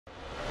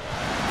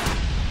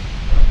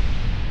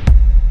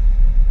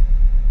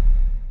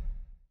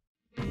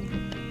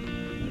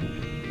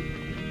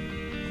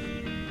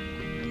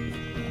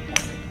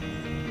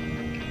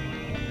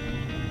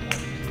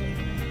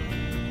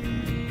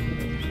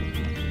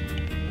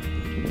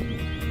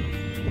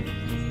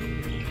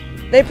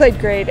They played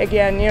great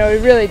again. You know, we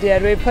really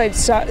did. We played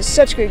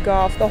such good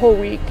golf the whole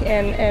week,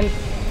 and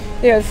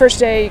you know, the first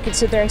day you could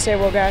sit there and say,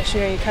 well, gosh,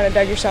 you know, you kind of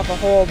dug yourself a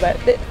hole, but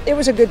it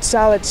was a good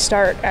solid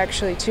start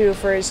actually too,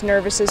 for as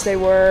nervous as they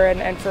were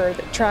and for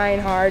trying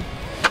hard.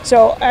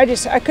 So I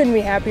couldn't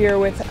be happier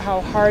with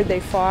how hard they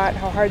fought,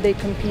 how hard they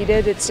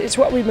competed. It's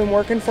what we've been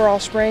working for all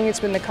spring. It's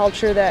been the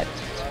culture that,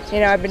 you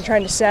know, I've been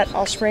trying to set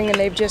all spring, and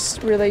they've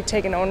just really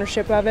taken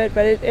ownership of it.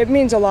 But it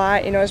means a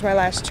lot. You know, it's my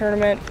last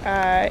tournament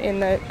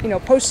in the, you know,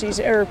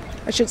 postseason, or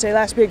I should say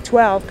last Big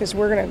 12, because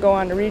we're going to go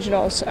on to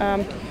regionals.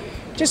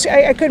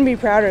 I couldn't be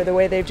prouder of the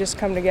way they've just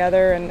come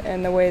together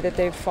and the way that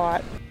they've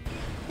fought.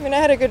 I mean, I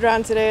had a good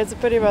round today. It's a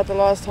pity about the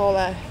last hole.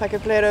 If I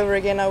could play it over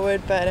again, I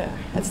would, but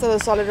it's still a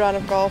solid round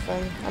of golf,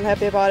 and I'm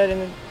happy about it,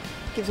 and it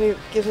gives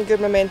me good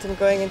momentum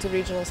going into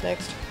regionals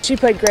next. She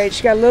played great.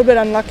 She got a little bit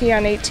unlucky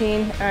on 18.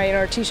 You know,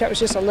 her tee shot was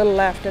just a little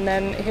left, and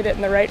then hit it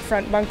in the right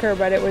front bunker,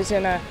 but it was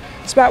in a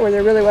spot where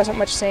there really wasn't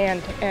much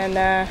sand,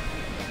 and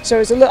so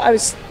I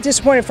was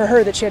disappointed for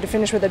her that she had to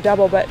finish with a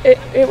double, but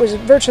it was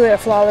virtually a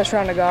flawless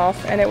round of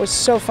golf, and it was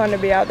so fun to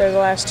be out there the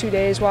last 2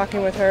 days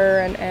walking with her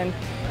and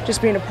just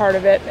being a part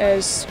of it.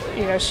 As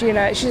you know,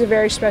 she's a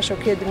very special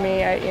kid to me.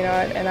 You know,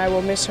 and I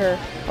will miss her.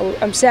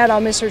 I'm sad I'll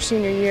miss her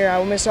senior year. I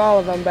will miss all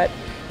of them, but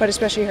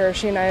especially her.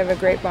 She and I have a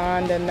great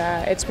bond, and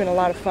it's been a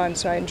lot of fun.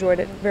 So I enjoyed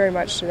it very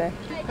much today.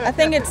 I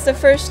think it's the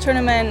first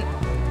tournament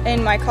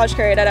in my college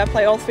career that I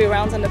play all 3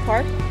 rounds in the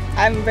park.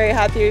 I'm very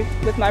happy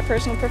with my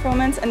personal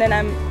performance, and then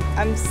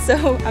I'm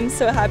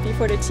so happy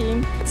for the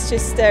team. It's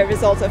just the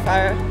result of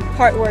our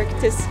hard work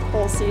this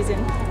whole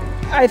season.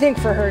 I think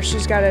for her,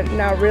 she's got to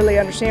now really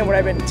understand what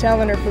I've been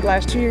telling her for the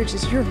last 2 years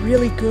is you're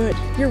really good.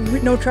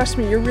 No, trust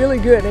me, you're really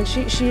good, and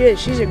she is.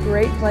 She's a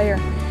great player,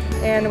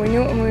 and we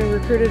knew it when we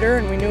recruited her,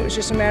 and we knew it was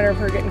just a matter of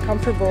her getting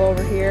comfortable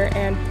over here.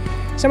 And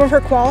some of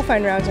her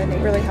qualifying rounds, I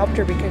think, really helped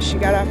her because she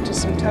got off to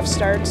some tough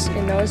starts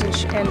in those, and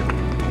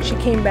she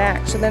came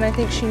back. So then I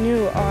think she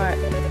knew,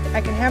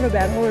 I can have a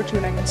bad hole or two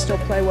and I can still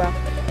play well.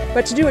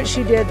 But to do what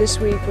she did this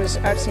week was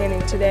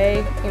outstanding. Today,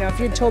 you know, if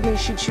you'd told me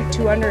she'd shoot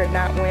 2 under and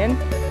not win,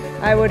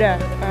 I would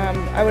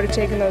have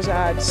taken those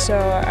odds. So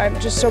I'm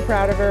just so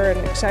proud of her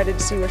and excited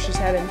to see where she's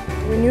headed.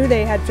 We knew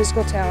they had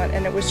physical talent,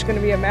 and it was going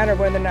to be a matter of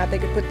whether or not they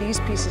could put these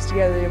pieces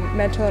together, the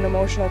mental and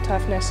emotional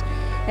toughness,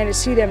 and to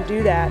see them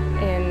do that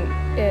and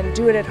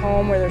do it at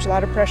home where there's a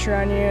lot of pressure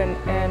on you.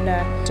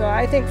 So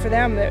I think for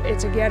them,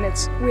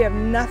 we have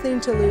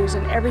nothing to lose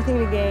and everything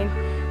to gain.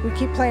 We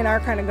keep playing our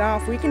kind of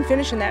golf. We can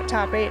finish in that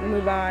top 8 and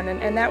move on,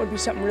 and that would be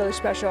something really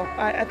special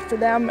for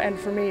them and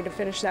for me to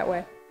finish that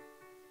way.